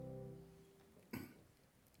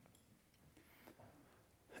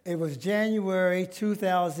It was January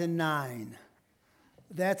 2009.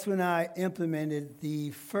 That's when I implemented the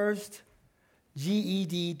first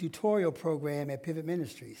GED tutorial program at Pivot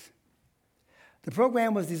Ministries. The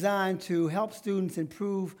program was designed to help students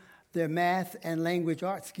improve their math and language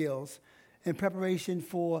arts skills in preparation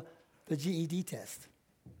for the GED test.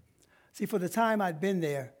 See, for the time I'd been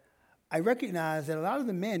there, I recognized that a lot of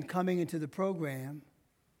the men coming into the program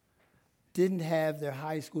didn't have their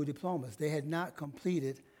high school diplomas. They had not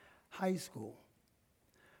completed high school.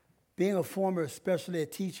 Being a former special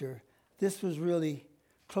ed teacher, this was really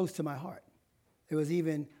close to my heart. It was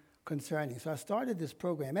even concerning. So I started this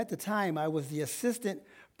program. At the time, I was the assistant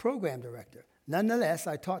program director. Nonetheless,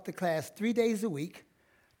 I taught the class 3 days a week,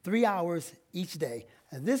 3 hours each day.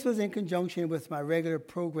 And this was in conjunction with my regular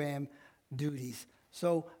program duties.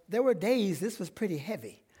 So there were days this was pretty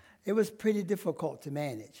heavy. It was pretty difficult to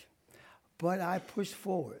manage. But I pushed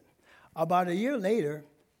forward. About a year later,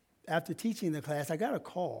 after teaching the class, I got a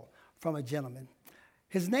call from a gentleman.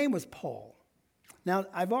 His name was Paul. Now,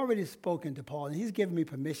 I've already spoken to Paul, and he's given me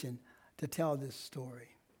permission to tell this story.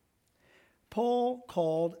 Paul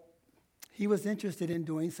called. He was interested in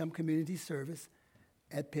doing some community service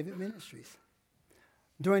at Pivot Ministries.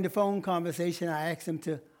 During the phone conversation, I asked him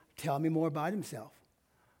to tell me more about himself.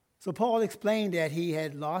 So Paul explained that he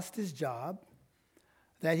had lost his job,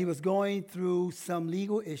 that he was going through some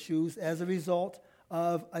legal issues as a result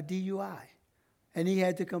of a DUI, and he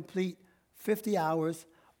had to complete 50 hours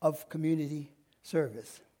of community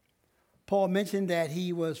service. Paul mentioned that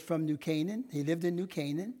he was from New Canaan, he lived in New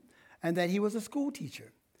Canaan, and that he was a school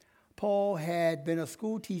teacher. Paul had been a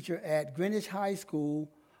school teacher at Greenwich High School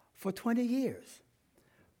for 20 years.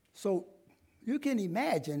 So you can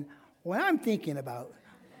imagine what I'm thinking about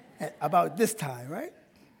this time, right?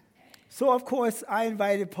 So, of course, I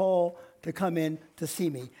invited Paul to come in to see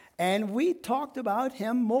me, and we talked about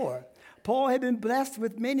him more. Paul had been blessed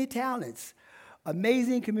with many talents,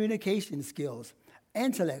 amazing communication skills,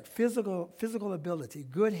 intellect, physical ability,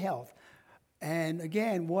 good health. And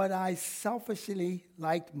again, what I selfishly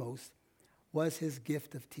liked most was his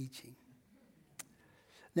gift of teaching.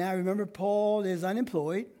 Now, remember, Paul is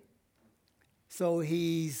unemployed, so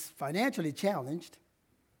he's financially challenged.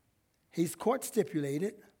 He's court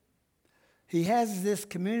stipulated. He has this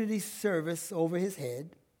community service over his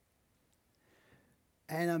head.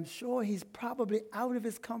 And I'm sure he's probably out of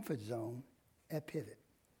his comfort zone at Pivot.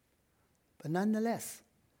 But nonetheless,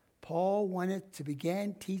 Paul wanted to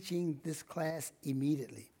begin teaching this class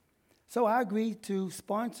immediately. So I agreed to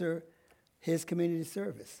sponsor his community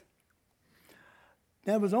service.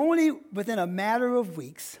 Now, it was only within a matter of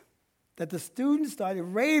weeks that the students started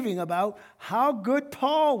raving about how good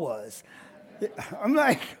Paul was. I'm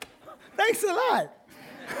like, thanks a lot.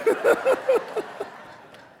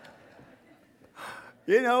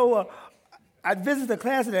 I'd visit the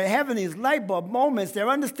class and they're having these light bulb moments. They're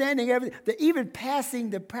understanding everything. They're even passing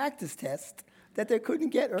the practice test that they couldn't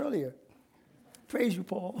get earlier. Praise you,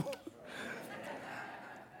 Paul.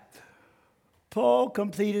 Paul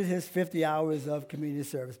completed his 50 hours of community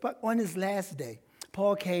service. But on his last day,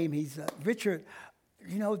 Paul came. He's, Richard,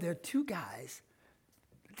 there are two guys.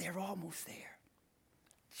 They're almost there.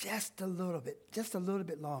 Just a little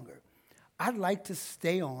bit longer. I'd like to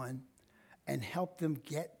stay on and help them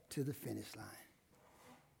get to the finish line.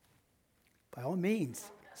 By all means,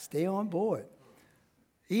 stay on board.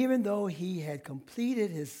 Even though he had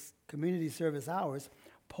completed his community service hours,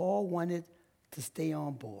 Paul wanted to stay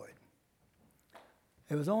on board.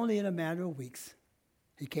 It was only in a matter of weeks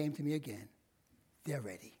he came to me again. They're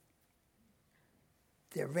ready.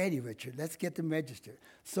 They're ready, Richard. Let's get them registered.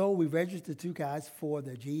 So we registered two guys for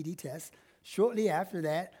the GED test. Shortly after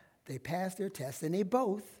that, they passed their test, and they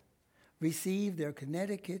both received their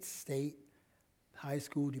Connecticut State high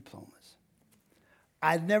school diplomas.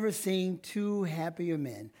 I've never seen two happier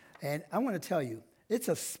men. And I want to tell you, it's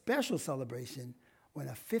a special celebration when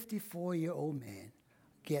a 54-year-old man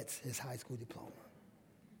gets his high school diploma.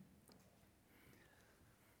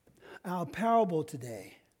 Our parable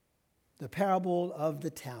today, the parable of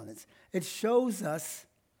the talents, it shows us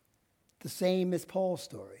the same as Paul's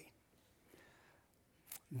story.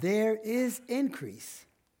 There is increase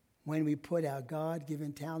when we put our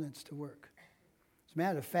God-given talents to work. As a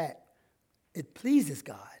matter of fact, it pleases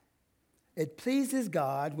God. It pleases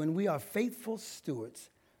God when we are faithful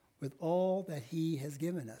stewards with all that he has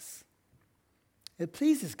given us. It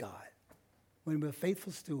pleases God when we're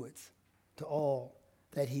faithful stewards to all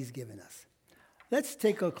that he's given us. Let's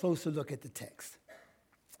take a closer look at the text.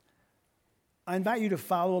 I invite you to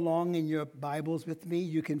follow along in your Bibles with me.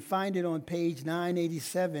 You can find it on page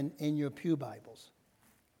 987 in your pew Bibles.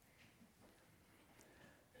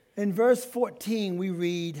 In verse 14, we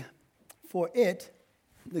read, "For it,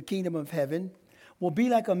 the kingdom of heaven, will be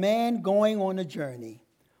like a man going on a journey,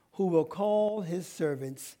 who will call his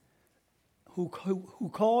servants, who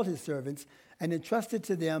called his servants and entrusted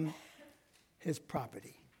to them his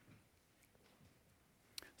property."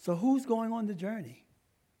 So who's going on the journey?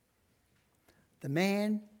 The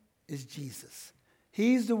man is Jesus.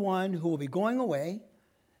 He's the one who will be going away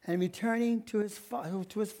and returning to his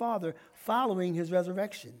Father following his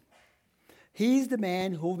resurrection. He's the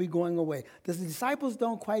man who will be going away. The disciples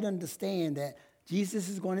don't quite understand that Jesus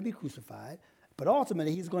is going to be crucified, but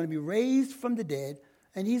ultimately he's going to be raised from the dead,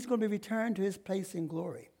 and he's going to be returned to his place in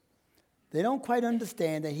glory. They don't quite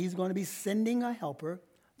understand that he's going to be sending a helper,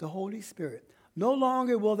 the Holy Spirit. No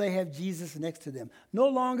longer will they have Jesus next to them. No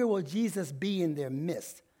longer will Jesus be in their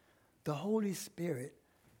midst. The Holy Spirit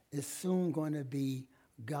is soon going to be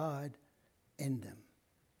God in them.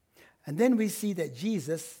 And then we see that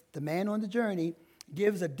Jesus, the man on the journey,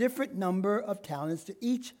 gives a different number of talents to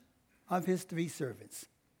each of his 3 servants.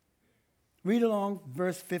 Read along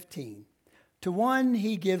verse 15. To one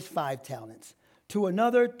he gives 5 talents, to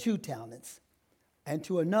another 2 talents, and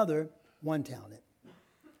to another 1 talent,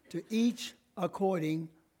 to each according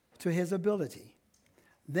to his ability.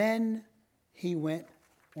 Then he went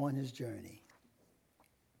on his journey.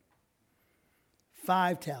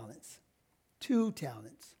 5 talents, 2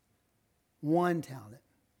 talents, 1 talent.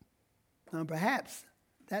 Now, perhaps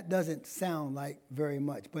that doesn't sound like very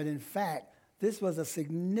much, but in fact, this was a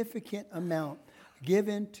significant amount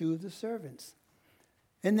given to the servants.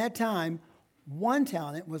 In that time, 1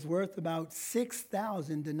 talent was worth about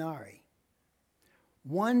 6,000 denarii.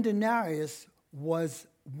 1 denarius was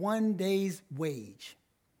 1 day's wage.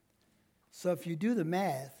 So if you do the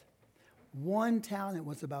math, 1 talent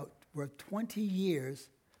was about worth 20 years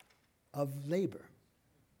of labor.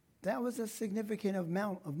 That was a significant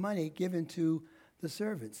amount of money given to the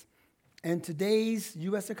servants. In today's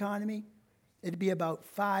U.S. economy, it'd be about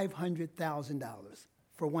 $500,000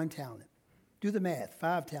 for 1 talent. Do the math,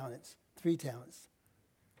 5 talents, 3 talents.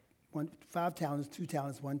 5 talents, 2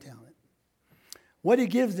 talents, 1 talent. What he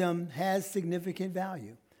gives them has significant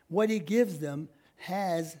value. What he gives them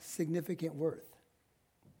has significant worth.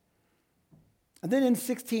 And then in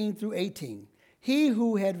 16 through 18, he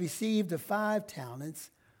who had received the 5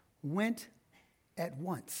 talents went at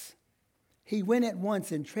once. He went at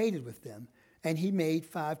once and traded with them, and he made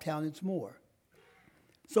 5 talents more.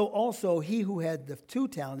 So also he who had the 2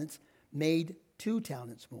 talents made 2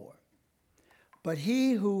 talents more. But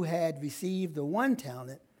he who had received the 1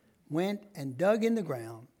 talent went and dug in the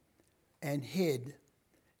ground and hid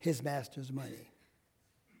his master's money.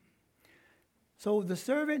 So the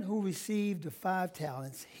servant who received the 5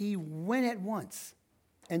 talents, he went at once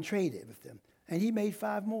and traded with them, and he made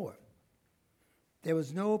 5 more. There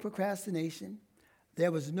was no procrastination.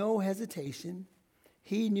 There was no hesitation.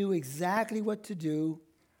 He knew exactly what to do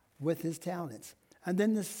with his talents. And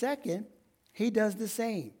then the second, he does the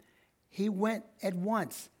same. He went at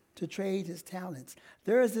once to trade his talents.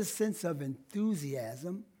 There is a sense of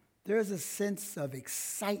enthusiasm. There is a sense of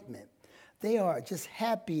excitement. They are just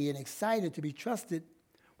happy and excited to be trusted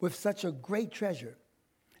with such a great treasure,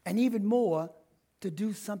 and even more, to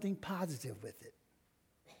do something positive with it.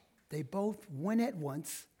 They both went at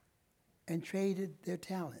once and traded their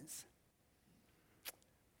talents.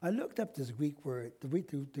 I looked up this Greek word, the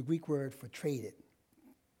Greek word for traded.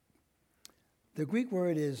 The Greek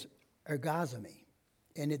word is ergazome,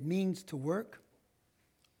 and it means to work,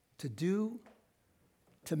 to do,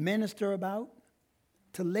 to minister about,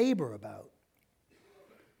 to labor about.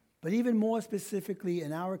 But even more specifically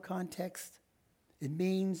in our context, it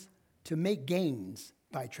means to make gains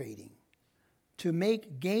by trading. To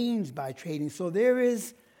make gains by trading. So there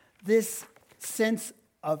is this sense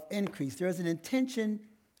of increase. There is an intention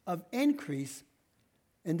of increase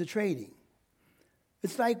in the trading.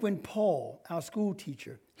 It's like when Paul, our school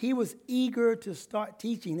teacher, he was eager to start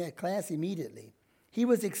teaching that class immediately. He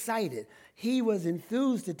was excited. He was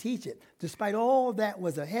enthused to teach it. Despite all that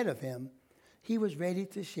was ahead of him, he was ready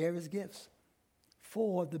to share his gifts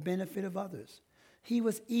for the benefit of others. He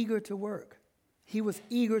was eager to work. He was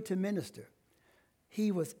eager to minister.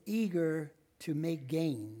 He was eager to make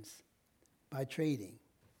gains by trading,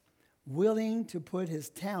 willing to put his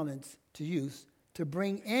talents to use to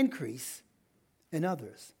bring increase in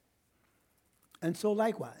others. And so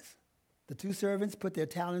likewise, the 2 servants put their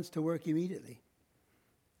talents to work immediately.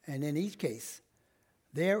 And in each case,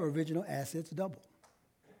 their original assets doubled.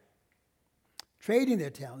 Trading their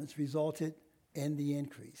talents resulted in the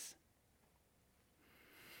increase.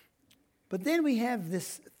 But then we have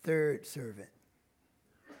this 3rd servant.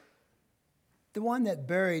 the one that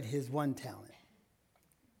buried his one talent.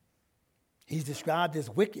 He's described as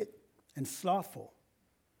wicked and slothful.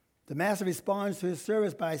 The master responds to his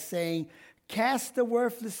service by saying, "Cast the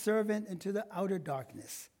worthless servant into the outer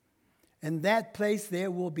darkness. In that place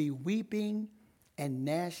there will be weeping and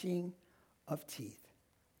gnashing of teeth."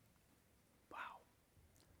 Wow.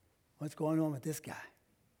 What's going on with this guy?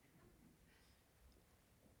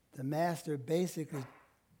 The master basically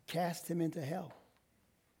cast him into hell.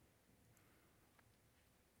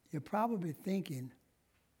 You're probably thinking,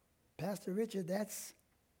 "Pastor Richard, that's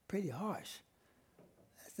pretty harsh.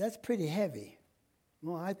 That's pretty heavy."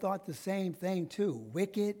 Well, I thought the same thing too.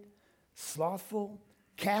 Wicked, slothful,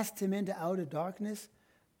 cast him into outer darkness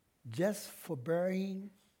just for burying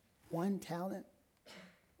one talent.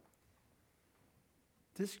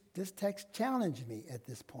 This text challenged me at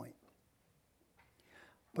this point.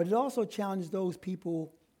 But it also challenged those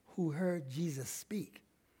people who heard Jesus speak.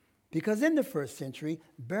 Because in the first century,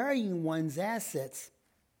 burying one's assets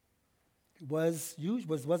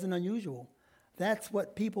wasn't unusual. That's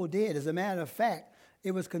what people did. As a matter of fact,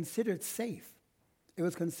 it was considered safe. It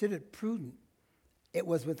was considered prudent. It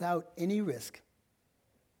was without any risk.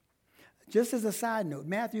 Just as a side note,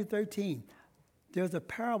 Matthew 13, there's a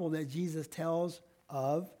parable that Jesus tells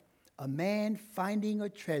of a man finding a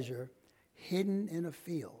treasure hidden in a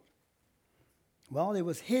field. Well, it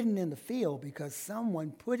was hidden in the field because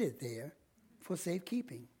someone put it there for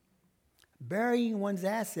safekeeping. Burying one's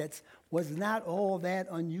assets was not all that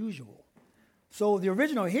unusual. So the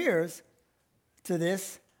original hearers to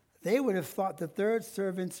this, they would have thought the third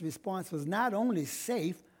servant's response was not only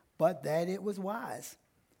safe, but that it was wise.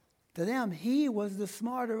 To them, he was the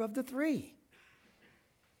smarter of the three.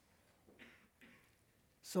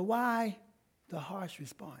 So why the harsh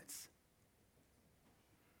response?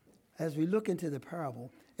 As we look into the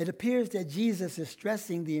parable, it appears that Jesus is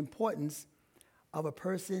stressing the importance of a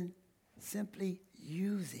person simply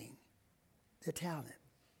using the talent.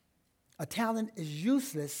 A talent is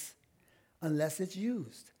useless unless it's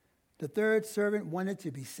used. The third servant wanted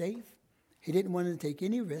to be safe. He didn't want to take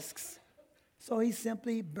any risks, so he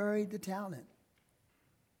simply buried the talent.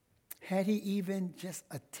 Had he even just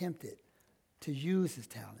attempted to use his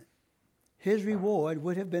talent, his reward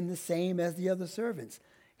would have been the same as the other servants.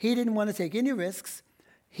 He didn't want to take any risks.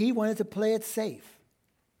 He wanted to play it safe.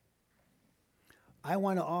 I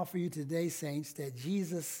want to offer you today, saints, that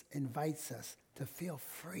Jesus invites us to feel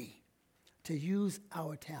free to use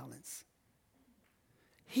our talents.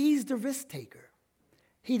 He's the risk taker.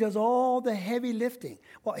 He does all the heavy lifting.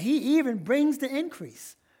 Well, he even brings the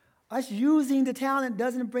increase. Us using the talent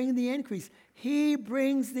doesn't bring the increase. He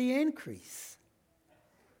brings the increase.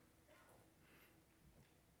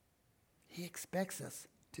 He expects us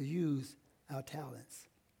to use our talents.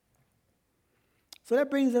 So that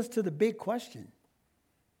brings us to the big question.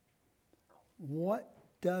 What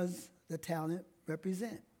does the talent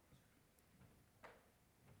represent?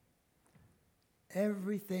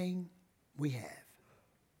 Everything we have.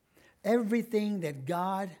 Everything that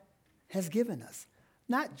God has given us.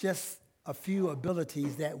 Not just a few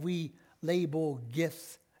abilities that we label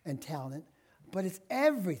gifts and talent, but it's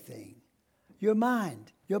everything. Your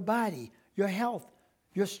mind, your body, your health,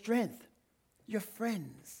 your strength, your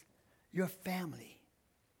friends, your family,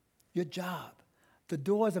 your job, the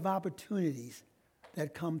doors of opportunities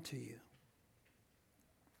that come to you.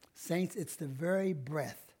 Saints, it's the very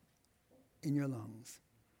breath in your lungs.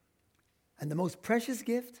 And the most precious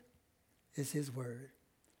gift is His Word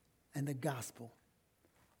and the gospel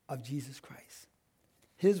of Jesus Christ.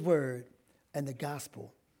 His Word and the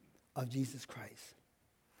gospel of Jesus Christ.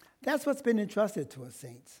 That's what's been entrusted to us,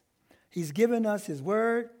 saints. He's given us His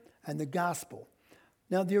Word and the gospel.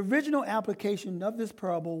 Now, the original application of this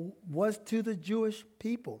parable was to the Jewish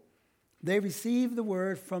people. They received the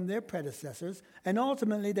Word from their predecessors, and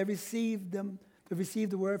ultimately they received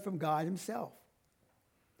the Word from God Himself.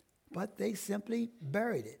 But they simply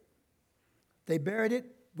buried it. They buried it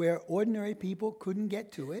where ordinary people couldn't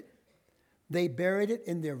get to it. They buried it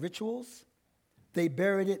in their rituals. They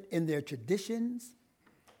buried it in their traditions.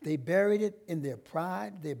 They buried it in their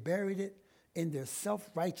pride. They buried it in their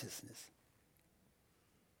self-righteousness.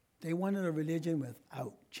 They wanted a religion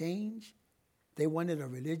without change. They wanted a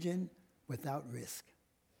religion without risk.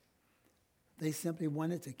 They simply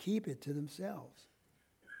wanted to keep it to themselves.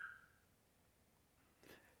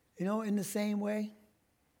 You know, in the same way,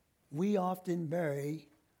 we often bury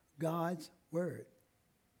God's Word.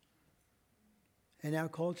 In our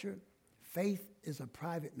culture, faith is a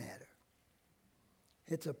private matter.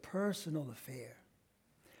 It's a personal affair.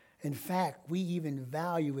 In fact, we even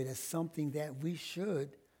value it as something that we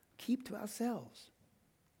should keep to ourselves.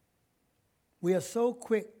 We are so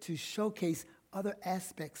quick to showcase other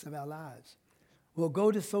aspects of our lives. We'll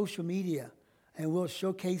go to social media and we'll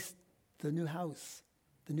showcase the new house,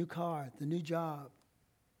 the new car, the new job.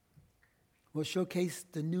 We'll showcase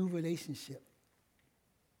the new relationship,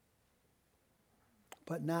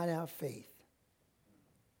 but not our faith.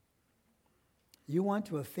 You want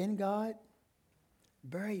to offend God?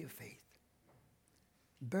 Bury your faith.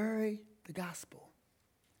 Bury the gospel.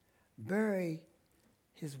 Bury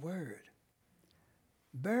his word.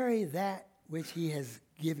 Bury that which he has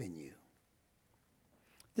given you.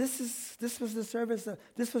 This was the service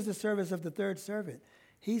of the third servant.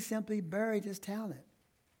 He simply buried his talent.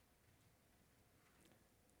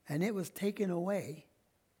 And it was taken away,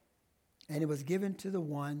 and it was given to the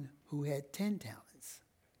one who had 10 talents.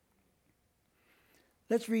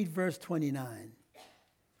 Let's read verse 29.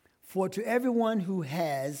 For to everyone who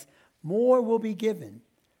has, more will be given,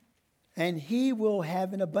 and he will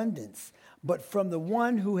have an abundance. But from the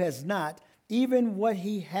one who has not, even what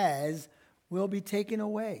he has will be taken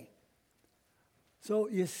away. So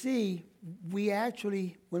you see, we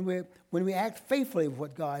actually, when we act faithfully with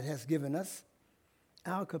what God has given us,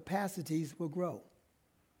 our capacities will grow.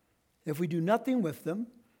 If we do nothing with them,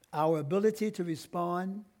 our ability to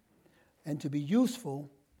respond and to be useful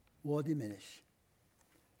will diminish.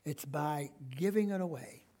 It's by giving it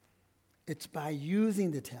away, it's by using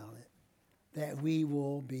the talent that we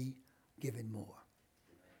will be given more.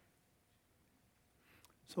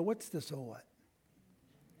 So what's the so what?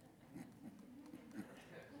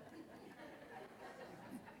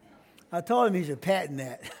 I told him he should patent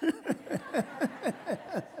that.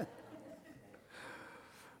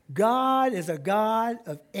 God is a God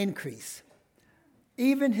of increase.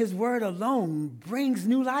 Even his word alone brings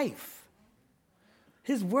new life.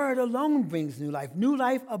 His word alone brings new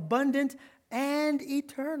life abundant and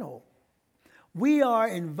eternal. We are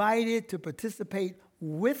invited to participate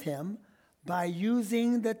with him by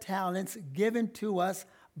using the talents given to us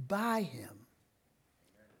by him.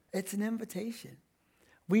 It's an invitation.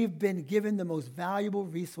 We've been given the most valuable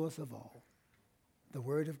resource of all, the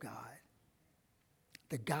Word of God,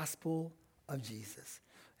 the gospel of Jesus.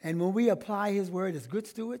 And when we apply his word as good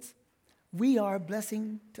stewards, we are a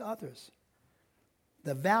blessing to others.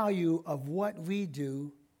 The value of what we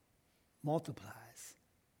do multiplies.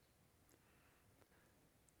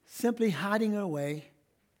 Simply hiding it away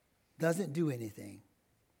doesn't do anything.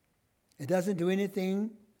 It doesn't do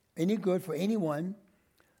any good for anyone,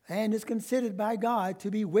 and is considered by God to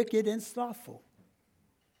be wicked and slothful.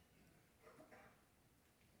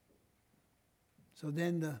 So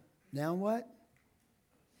then now what?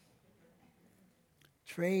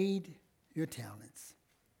 Trade your talents.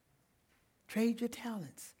 Trade your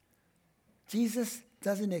talents. Jesus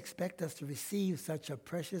doesn't expect us to receive such a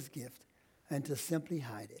precious gift and to simply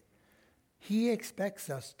hide it. He expects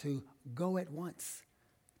us to go at once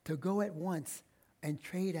and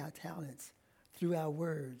trade our talents through our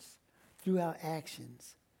words, through our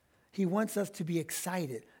actions. He wants us to be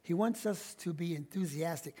excited. He wants us to be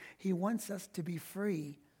enthusiastic. He wants us to be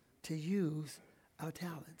free to use our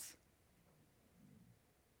talents.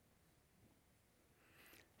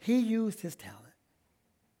 He used his talent.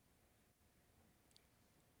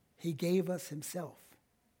 He gave us himself.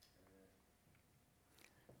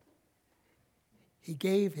 He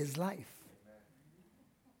gave his life.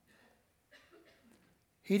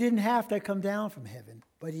 He didn't have to come down from heaven,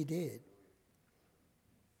 but he did.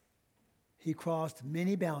 He crossed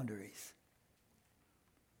many boundaries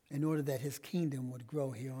in order that his kingdom would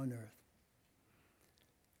grow here on earth.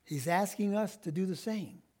 He's asking us to do the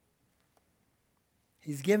same.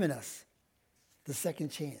 He's given us the second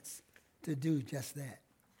chance to do just that.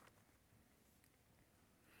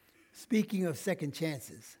 Speaking of second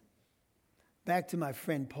chances, back to my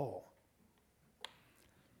friend Paul.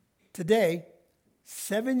 Today,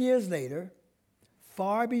 7 years later,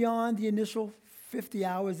 far beyond the initial 50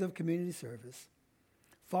 hours of community service,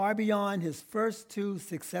 far beyond his first 2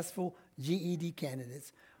 successful GED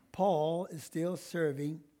candidates, Paul is still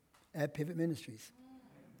serving at Pivot Ministries.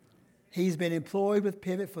 He's been employed with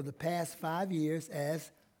Pivot for the past 5 years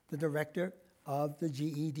as the director of the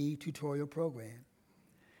GED tutorial program.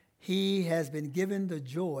 He has been given the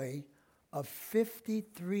joy of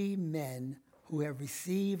 53 men who have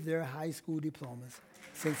received their high school diplomas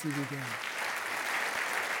since he began.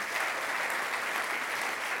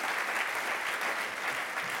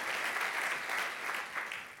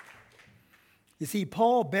 You see,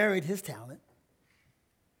 Paul buried his talent,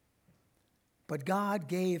 but God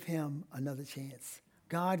gave him another chance.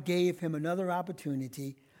 God gave him another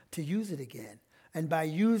opportunity to use it again. And by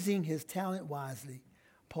using his talent wisely,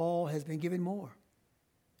 Paul has been given more.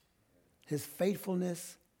 his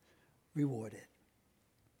faithfulness rewarded.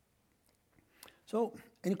 So,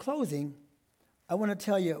 in closing, I want to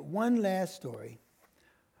tell you one last story,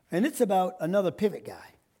 and it's about another pivot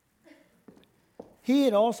guy. He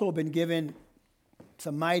had also been given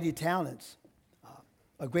some mighty talents,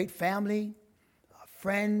 a great family,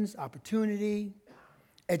 friends, opportunity,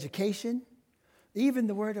 education, even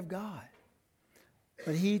the Word of God.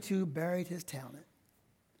 But he too buried his talent.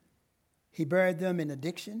 He buried them in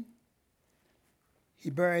addiction. He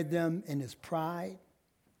buried them in his pride.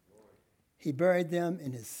 He buried them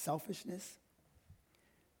in his selfishness.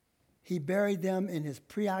 He buried them in his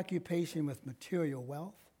preoccupation with material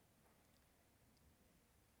wealth.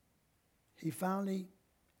 He finally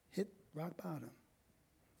hit rock bottom.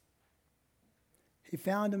 He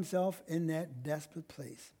found himself in that desperate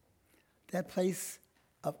place, that place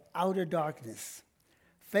of outer darkness,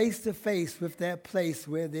 face to face with that place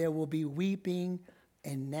where there will be weeping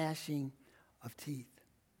and gnashing of teeth.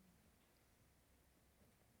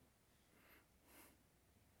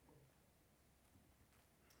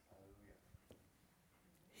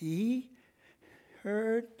 He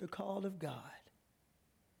heard the call of God,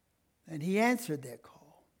 and he answered that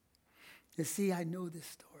call. You see, I know this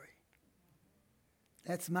story.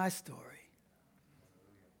 That's my story.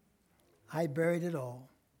 I buried it all,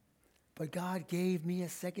 but God gave me a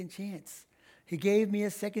second chance. He gave me a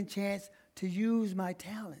second chance to use my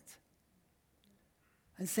talent.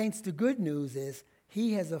 And saints, the good news is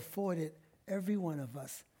he has afforded every one of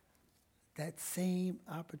us that same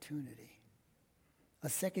opportunity. A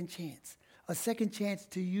second chance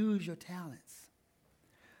to use your talents.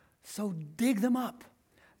 So dig them up.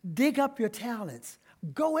 Dig up your talents.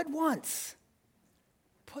 Go at once.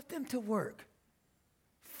 Put them to work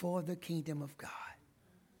for the kingdom of God.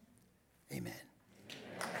 Amen.